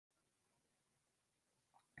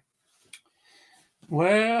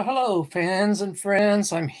Well, hello, fans and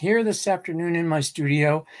friends. I'm here this afternoon in my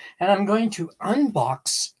studio, and I'm going to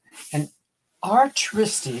unbox an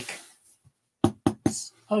Artristic.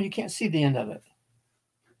 Oh, you can't see the end of it.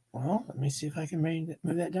 Well, let me see if I can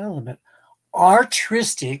move that down a little bit.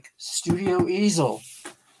 Artristic Studio Easel.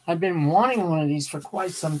 I've been wanting one of these for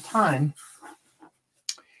quite some time,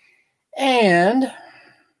 and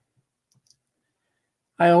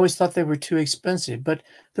I always thought they were too expensive, but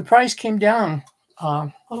the price came down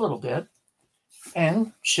a little bit,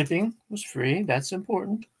 and shipping was free. That's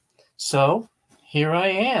important. So here I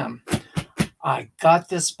am. I got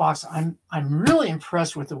this box. I'm really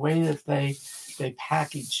impressed with the way that they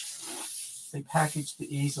package the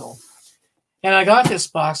easel. And I got this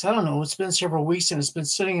box. I don't know. It's been several weeks, and it's been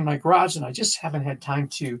sitting in my garage, and I just haven't had time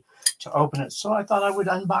to open it. So I thought I would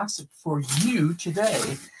unbox it for you today.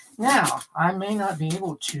 Now, I may not be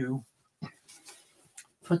able to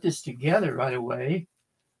put this together right away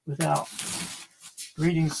without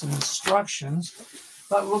reading some instructions,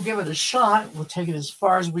 but we'll give it a shot. We'll take it as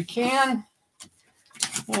far as we can,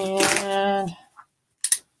 and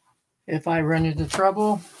if I run into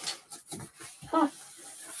trouble,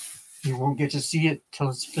 you won't get to see it till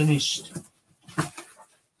it's finished.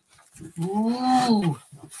 Ooh,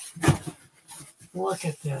 look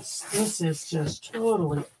at this. This is just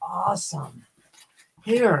totally awesome.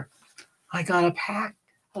 Here, I got a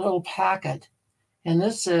little packet, and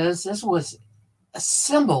this was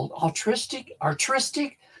assembled.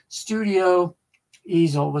 Artristic Studio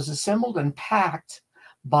Easel was assembled and packed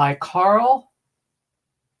by Carl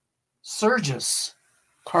Surgis.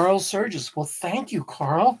 Well, thank you,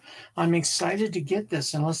 Carl. I'm excited to get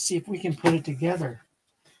this, and let's see if we can put it together.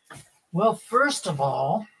 Well, first of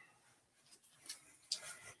all,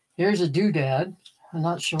 here's a doodad. I'm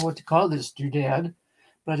not sure what to call this doodad,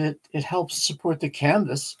 but it helps support the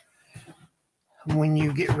canvas when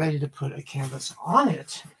you get ready to put a canvas on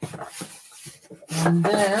it. And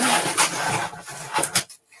then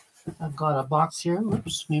I've got a box here.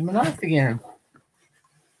 Oops, need my knife again.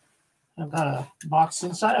 I've got a box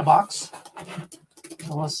inside a box.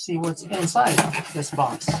 So let's see what's inside this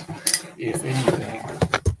box, if anything.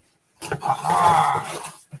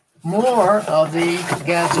 Aha! More of the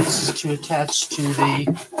gadgets to attach to the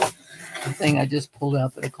thing I just pulled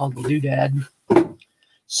out that I called the doodad.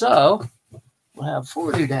 So we'll have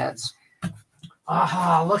 4 doodads.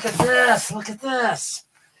 Aha! Look at this! Look at this!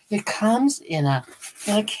 It comes in a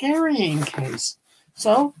carrying case.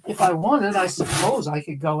 So if I wanted, I suppose I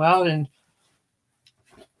could go out and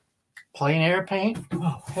play an air paint.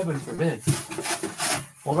 Oh, heaven forbid.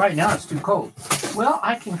 Well, right now it's too cold. Well,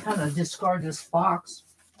 I can kind of discard this box.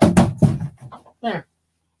 There.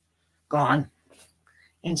 Gone.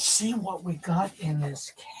 And see what we got in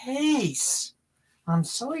this case. I'm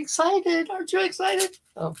so excited. Aren't you excited?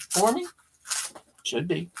 For me? Should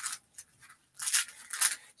be.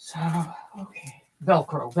 So, okay.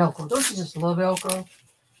 Velcro. Don't you just love Velcro?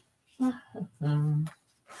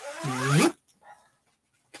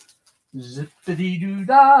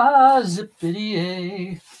 Zippity-doo-dah,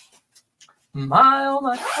 zippity-ay. My, oh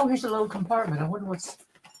my. Oh, here's a little compartment. I wonder what's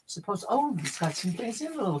supposed. Oh, it's got some things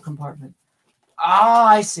in the little compartment. Ah,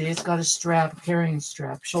 I see. It's got a strap, carrying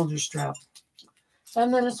strap, shoulder strap.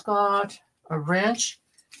 And then it's got a wrench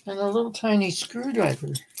and a little tiny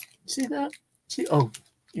screwdriver. See that? See? Oh,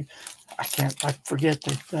 I forget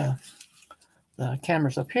that the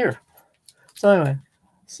camera's up here. So anyway,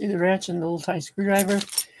 see the wrench and the little tiny screwdriver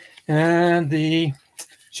and the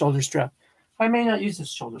shoulder strap. I may not use this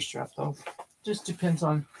shoulder strap though. Just depends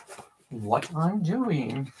on what I'm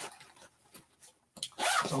doing.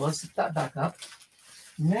 So let's set that back up.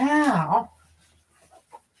 Now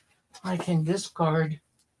I can discard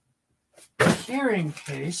the carrying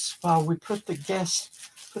case while we put the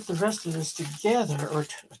rest of this together, or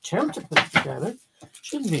attempt to put it together.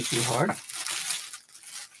 Shouldn't be too hard.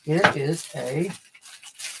 It is a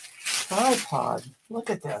tripod. Look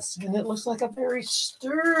at this. And it looks like a very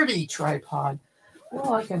sturdy tripod.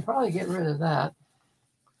 Well, I can probably get rid of that.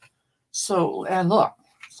 So, and look,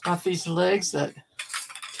 it's got these legs that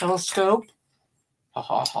telescope. Ha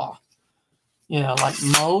ha ha. Yeah, like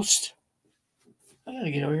most. I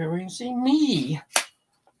gotta get over here where you can see me.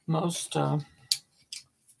 Most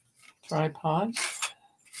tripods.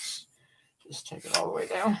 Just take it all the way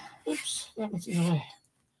down. Oops, that was in the way.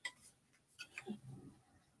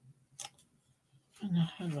 Now,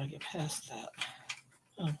 how do I get past that?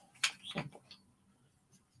 Oh,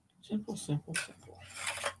 simple. Simple.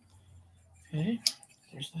 Okay,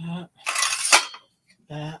 there's that.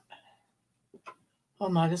 That. Oh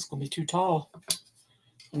my, this is going to be too tall. I'm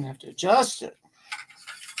going to have to adjust it.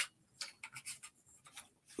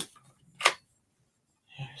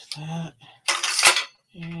 that.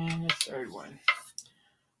 And the third one.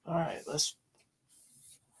 All right, let's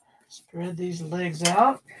spread these legs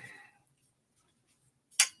out.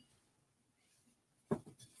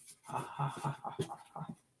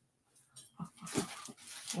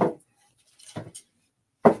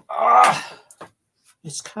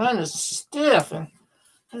 It's kind of stiff, and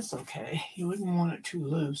that's okay. You wouldn't want it too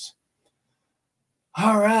loose.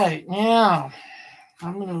 All right, now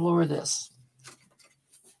I'm going to lower this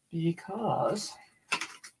because,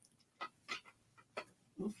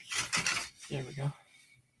 oops, there we go,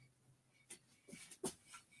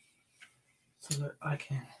 so that I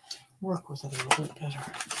can work with it a little bit better.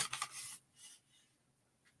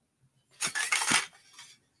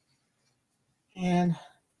 And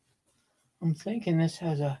I'm thinking this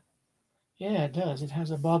has a, yeah, it does. It has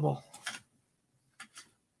a bubble,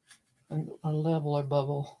 a leveler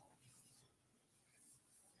bubble.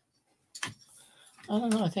 I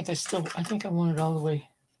don't know. I think I want it all the way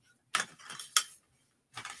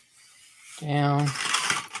down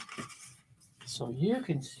so you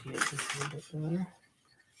can see it just a little bit better,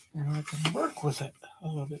 and I can work with it a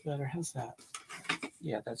little bit better. How's that?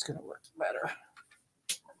 Yeah, that's going to work better.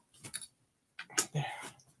 There.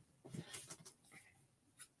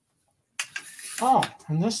 Oh,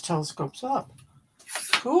 and this telescopes up.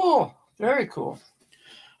 Cool. Very cool.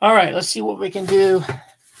 All right, let's see what we can do,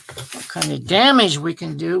 what kind of damage we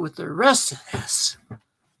can do with the rest of this.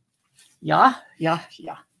 Yeah. Okay,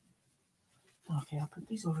 I'll put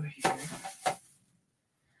these over here.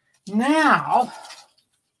 Now,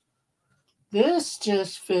 this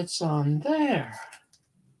just fits on there.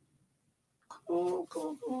 Cool.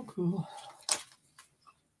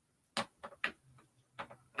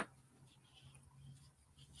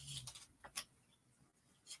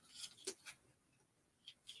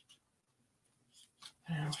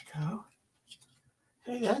 There we go.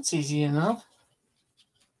 Hey, that's easy enough.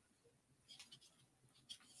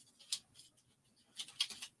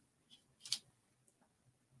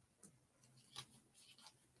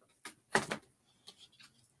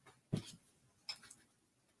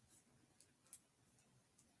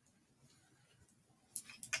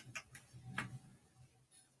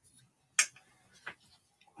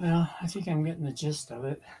 Well, I think I'm getting the gist of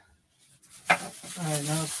it. All right,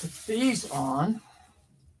 now let's put these on.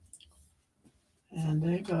 And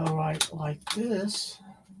they go right like this.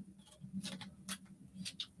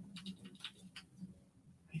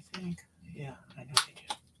 I think. Yeah, I know they do.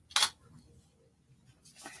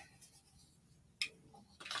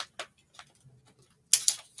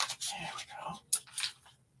 There we go.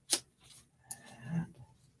 And,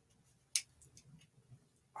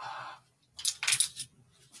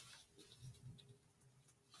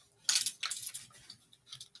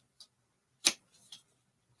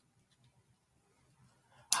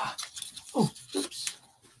 oh, oops.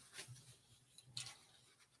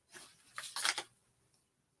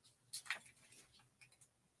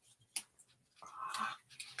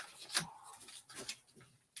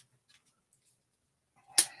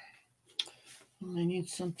 I need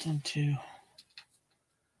something to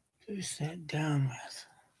goose that down with.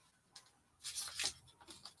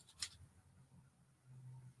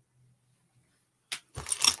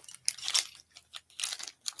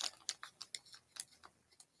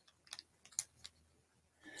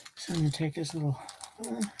 So I'm going to take this little,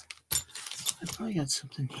 I probably got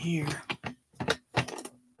something here.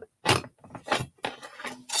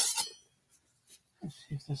 Let's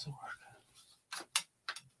see if this will work.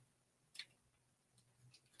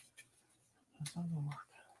 That's not going to work.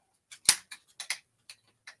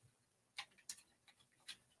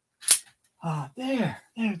 Ah, there.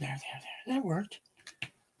 That worked.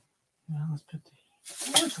 Now let's put the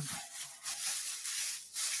orange one.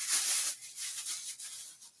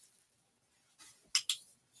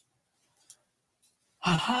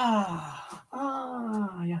 Aha!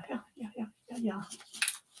 Ah, yeah.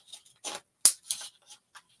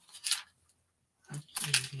 Let's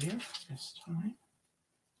see here this time.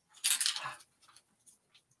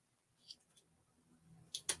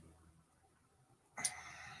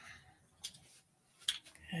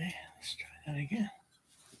 Okay, let's try that again.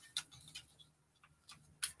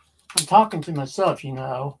 I'm talking to myself, you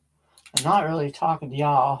know. I'm not really talking to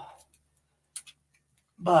y'all.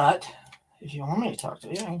 But if you want me to talk to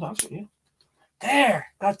you, I can talk to you. There!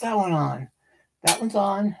 Got that one on. That one's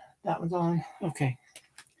on. That one's on. Okay.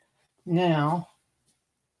 Now,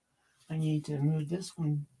 I need to move this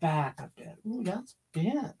one back a bit. Ooh, that's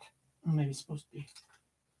bent. Oh, maybe it's supposed to be.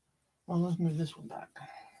 Well, let's move this one back.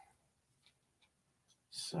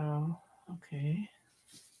 So, okay.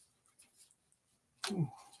 Ooh.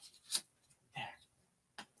 There.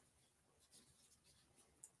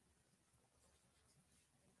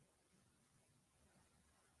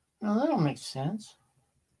 Oh, that'll make sense.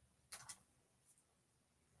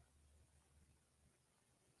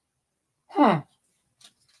 Huh.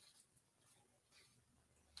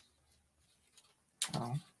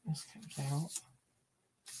 Oh, this comes out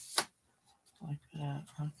like that.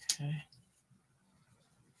 Okay.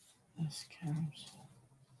 This comes.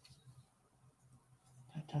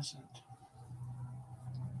 That doesn't.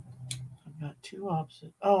 I've got two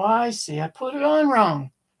opposite. Oh, I see. I put it on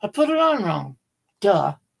wrong.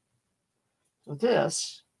 Duh. So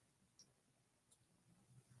this.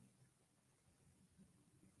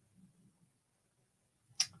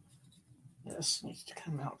 This needs to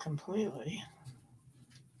come out completely.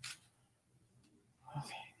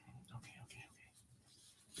 Okay.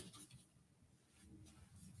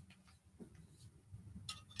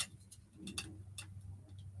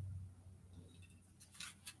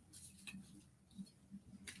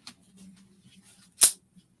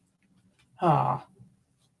 Ah.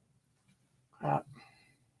 Crap.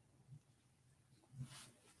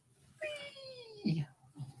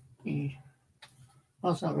 Wee.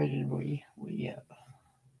 Well, it's not ready to wee yet.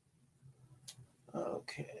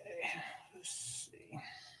 Okay. Let's see. I'm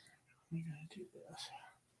going to do this.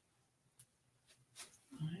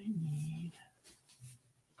 I need.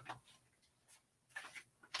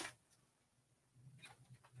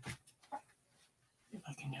 If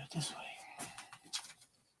I can do it this way.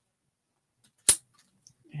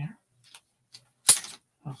 There.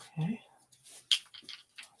 Okay.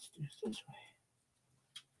 Let's do it this way.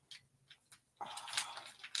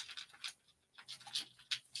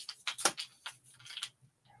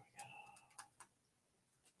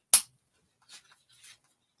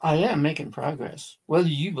 I am making progress, whether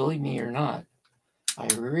you believe me or not. I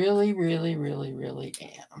really, really, really, really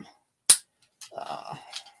am. There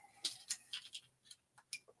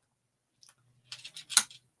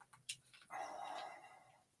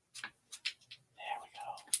we go.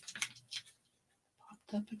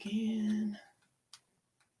 Popped up again.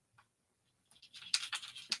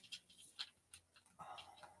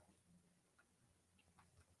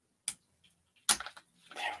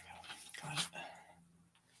 There we go. Got it.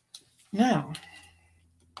 Now,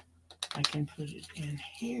 I can put it in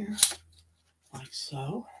here, like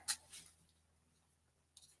so.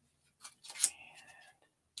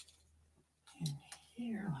 And in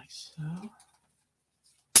here, like so.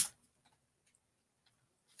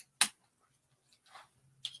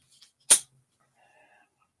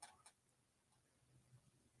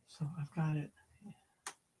 So I've got it.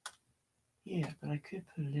 Yeah, but I could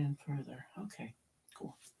put it in further. Okay,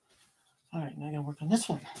 cool. All right, now I gotta work on this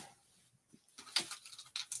one.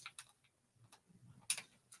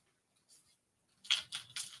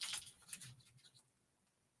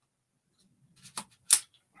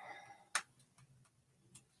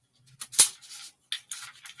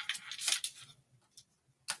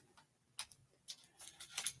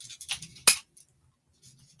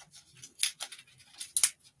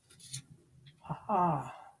 Haha.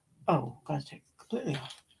 Oh, gotta take it completely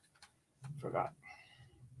off. Forgot.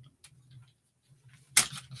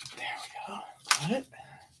 There we go. Got it.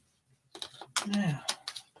 Now,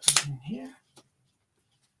 put it in here.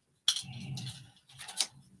 And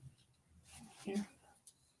here.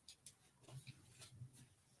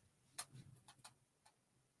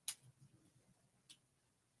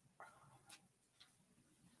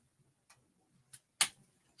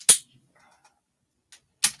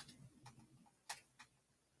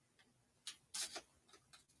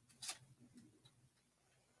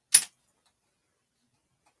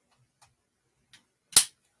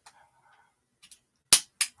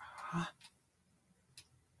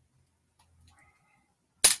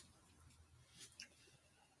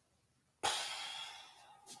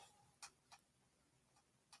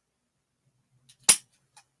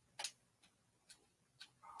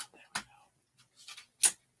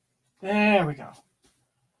 There we go.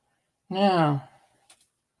 Now,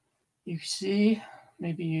 you see,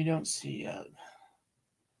 maybe you don't see yet.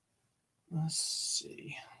 Let's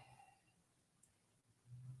see.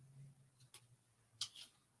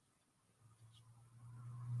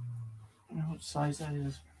 I don't know what size that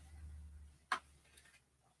is.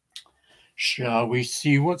 Shall we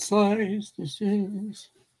see what size this is?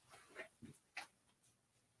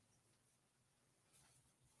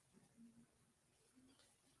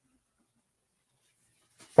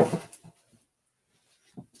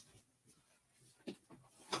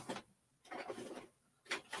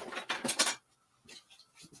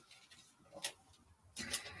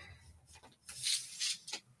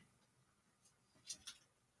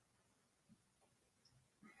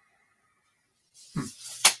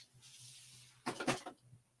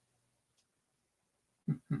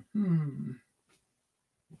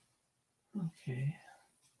 Okay.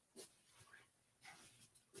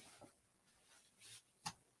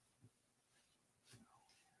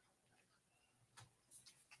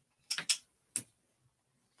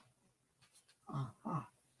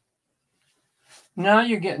 Now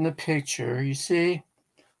you're getting the picture. You see,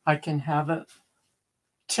 I can have it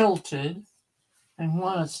tilted, and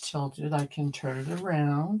when it's tilted, I can turn it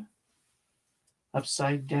around,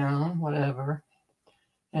 upside down, whatever.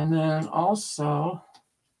 And then also,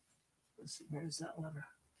 let's see, where's that lever?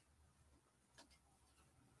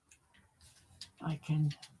 I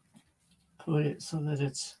can put it so that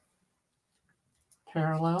it's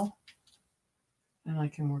parallel, and I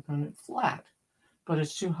can work on it flat. But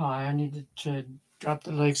it's too high. I need to drop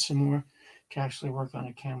the legs some more to actually work on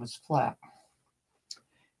a canvas flat.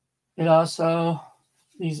 It also,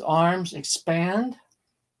 these arms expand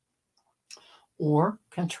or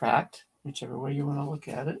contract, whichever way you want to look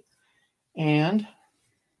at it. And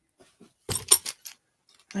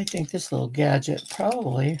I think this little gadget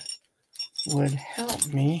probably would help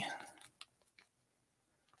me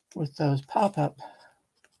with those pop-up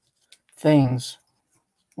things,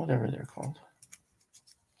 whatever they're called.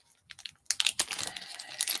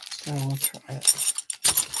 So we'll try it.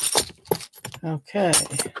 Okay.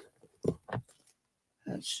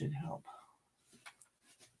 That should help.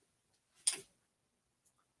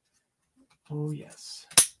 Oh, yes.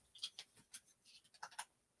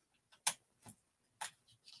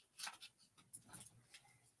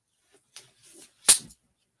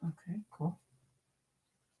 Okay, cool.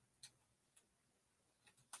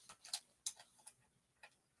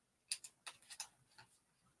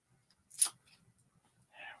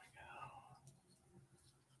 There we go.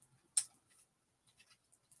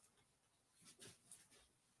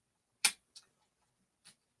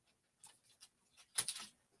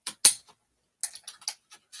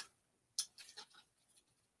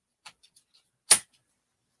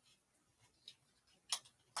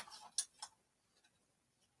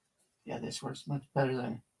 Yeah, this works much better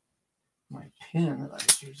than my pin that I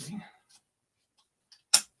was using.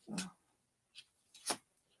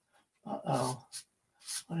 Uh-oh.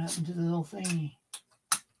 What happened to the little thingy?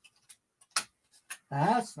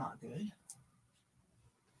 That's not good.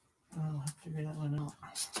 I'll have to figure that one out.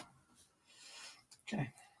 Okay.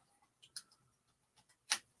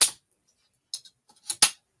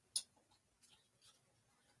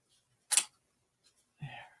 There.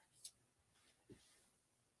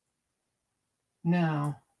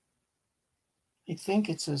 Now, I think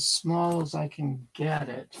it's as small as I can get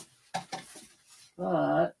it.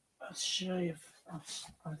 But I'll show you. I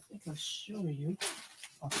think I'll show you.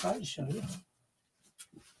 I'll try to show you.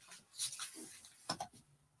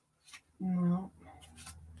 No.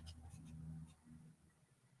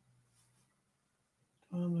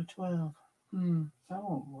 12 by 12. That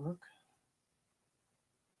won't work.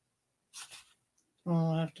 Well,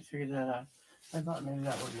 I'll have to figure that out. I thought maybe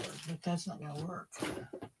that would work, but that's not going to work.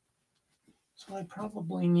 So I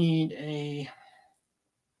probably need a...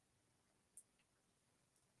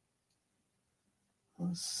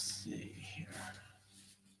 Let's see here.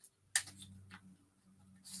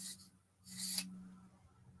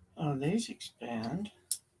 Oh, these expand.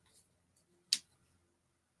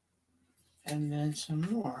 And then some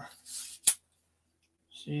more.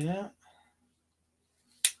 See that?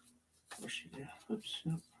 Of course you do. Oops.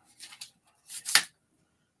 Nope.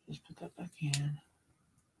 Just put that back in.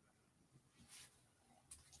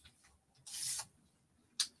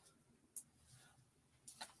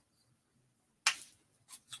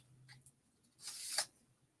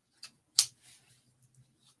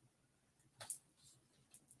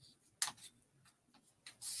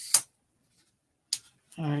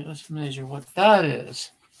 All right, let's measure what that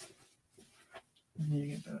is. Let me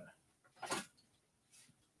get that.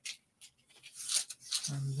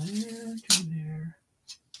 From there to there.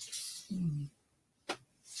 And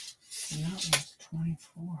that was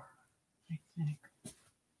 24, I think.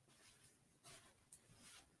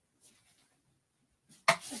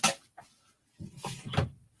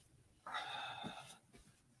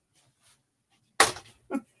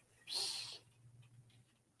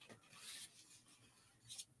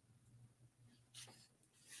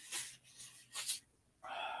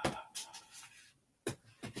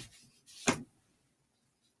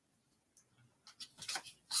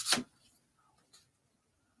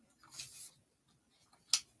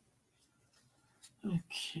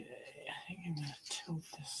 Okay, I think I'm going to tilt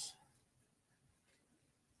this.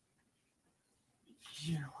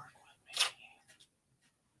 Easier to work with me.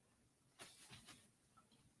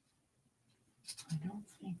 I don't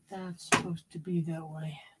think that's supposed to be that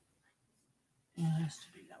way. It has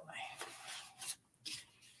to be that way.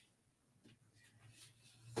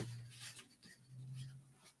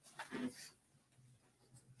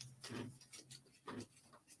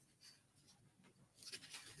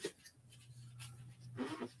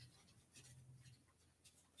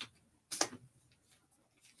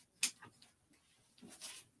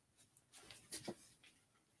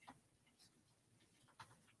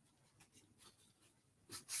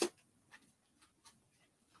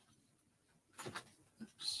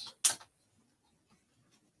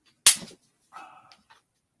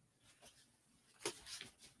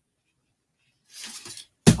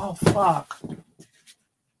 Oh, fuck.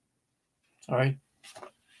 Sorry.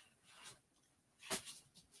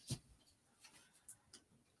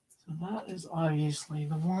 So that is obviously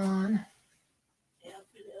the one. Yep,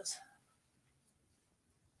 it is.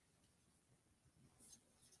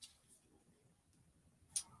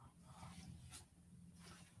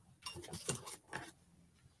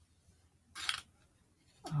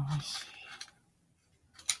 Oh, I see.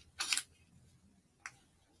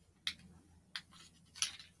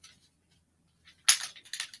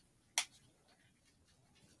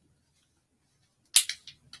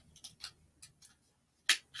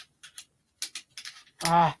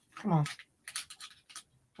 Ah, come on.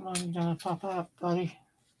 Come on, you're gonna pop up, buddy.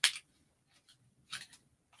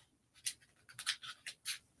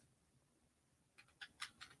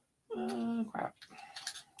 Crap.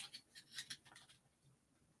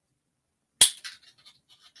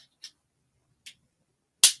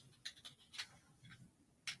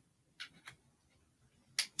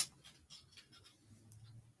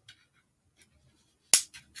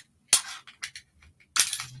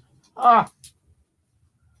 Ah,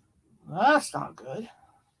 that's not good.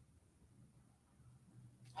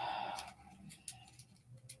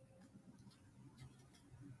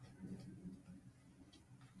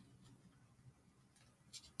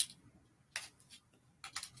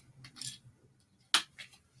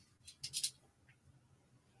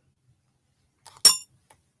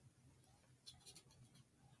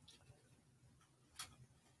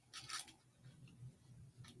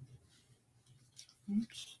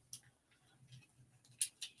 Oops.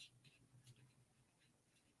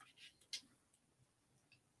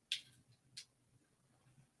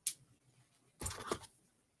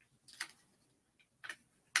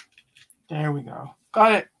 There we go.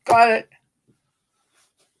 Got it. Got it.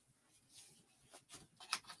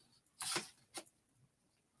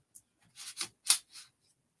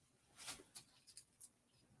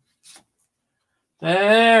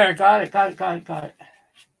 There. Got it. Got it. Got it. Got it.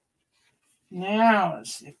 Now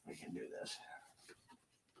let's see if we can do this.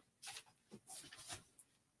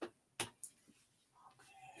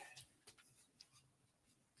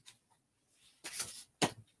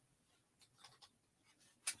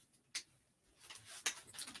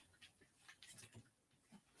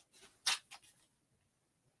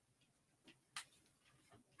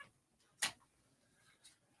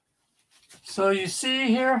 So you see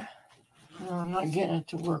here, I'm not getting it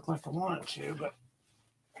to work like I want it to, but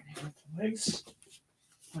with the legs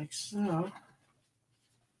like so.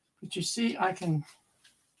 But you see, I can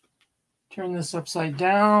turn this upside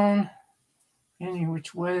down any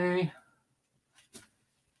which way.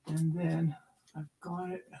 And then I've got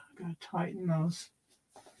it. I've got to tighten those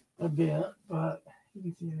a bit, but you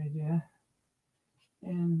get the idea.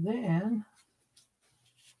 And then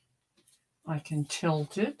I can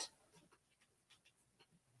tilt it.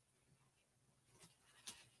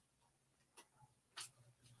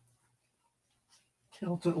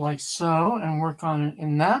 Tilt it like so and work on it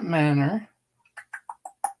in that manner.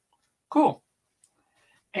 Cool.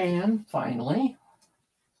 And finally,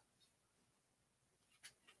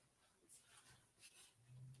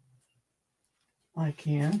 I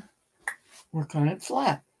can work on it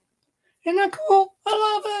flat. Isn't that cool? I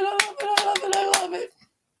love it. I love it. I love it. I love it.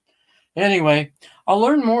 Anyway, I'll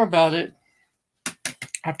learn more about it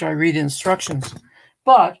after I read the instructions.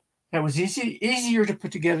 But that was easier to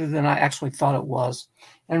put together than I actually thought it was.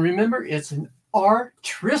 And remember, it's an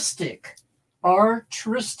Artristic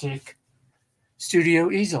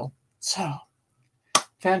studio easel. So,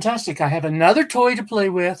 fantastic. I have another toy to play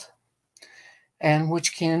with, and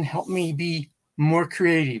which can help me be more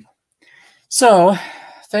creative. So,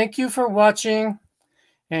 thank you for watching.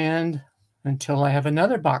 And until I have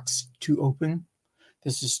another box to open,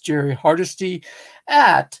 this is Jerry Hardesty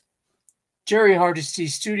at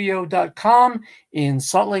jerryhardestystudio.com in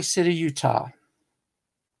Salt Lake City, Utah.